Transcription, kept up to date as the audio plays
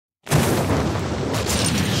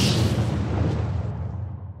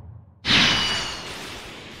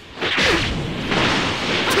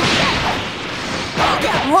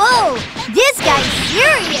This guy's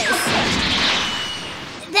serious.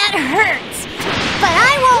 That hurts, but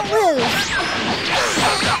I won't lose.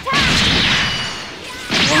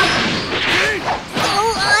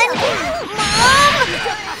 Hold on, Mom.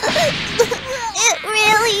 It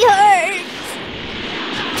really hurts.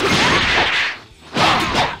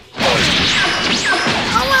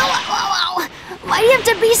 Oh, why do you have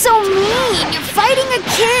to be so mean? You're fighting a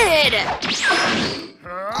kid.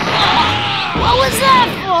 What was that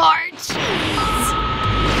for? Jeez.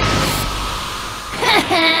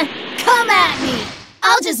 Come at me.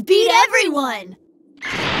 I'll just beat everyone.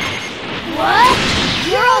 What?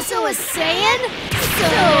 You're also a Saiyan?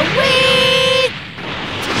 Sweet!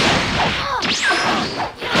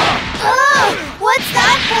 What's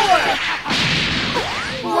that for?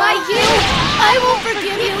 Why you? I won't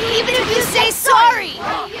forgive you even if you say sorry!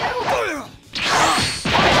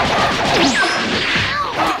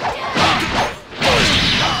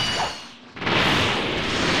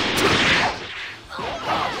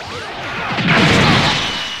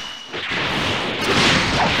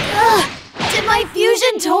 Did my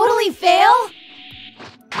fusion totally fail?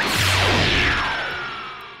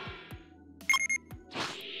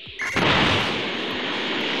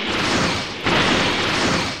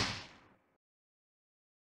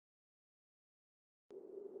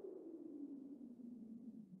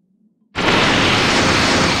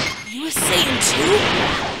 You a Saiyan too?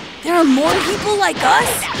 There are more people like us?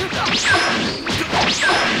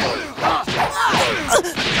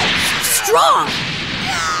 Strong!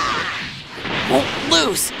 Won't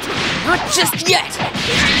lose! Not just yet!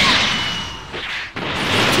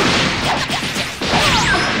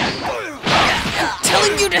 I'm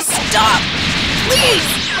telling you to stop! Please!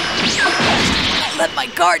 I let my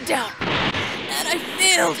guard down, and I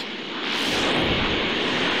failed.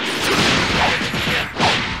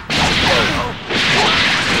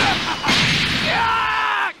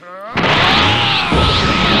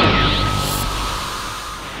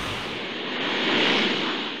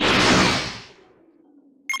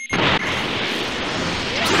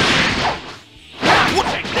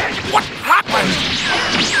 What happened?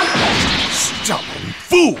 Stubborn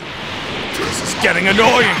fool! This is getting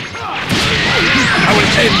annoying! I will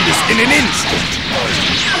end this in an instant!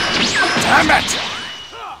 Damn it!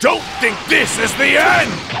 Don't think this is the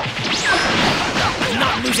end! I'm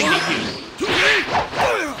not losing to you.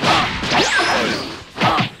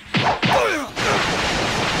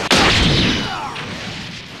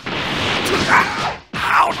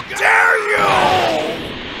 How dare you!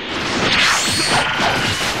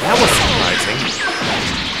 That was surprising.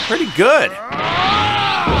 Pretty good.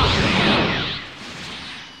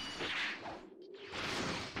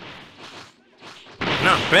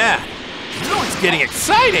 Not bad. Now it's getting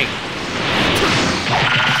exciting.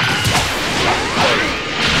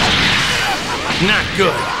 Not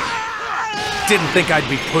good. Didn't think I'd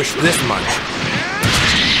be pushed this much.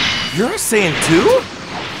 You're a Saiyan too?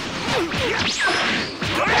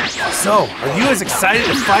 So, are you as excited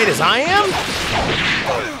to fight as I am?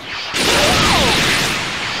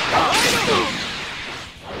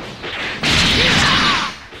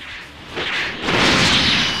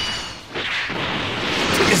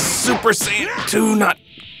 Is Super Saiyan 2 not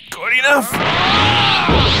good enough?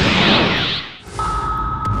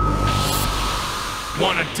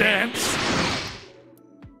 Wanna dance?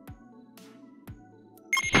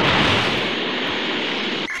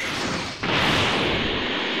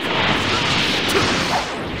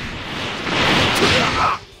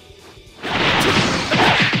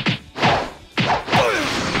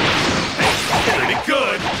 Pretty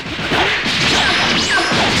good.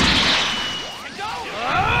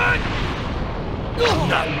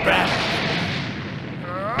 Not bad.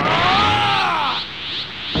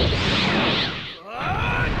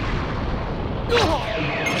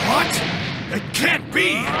 What? It can't be!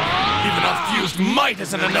 Even our fused might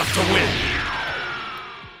isn't enough to win!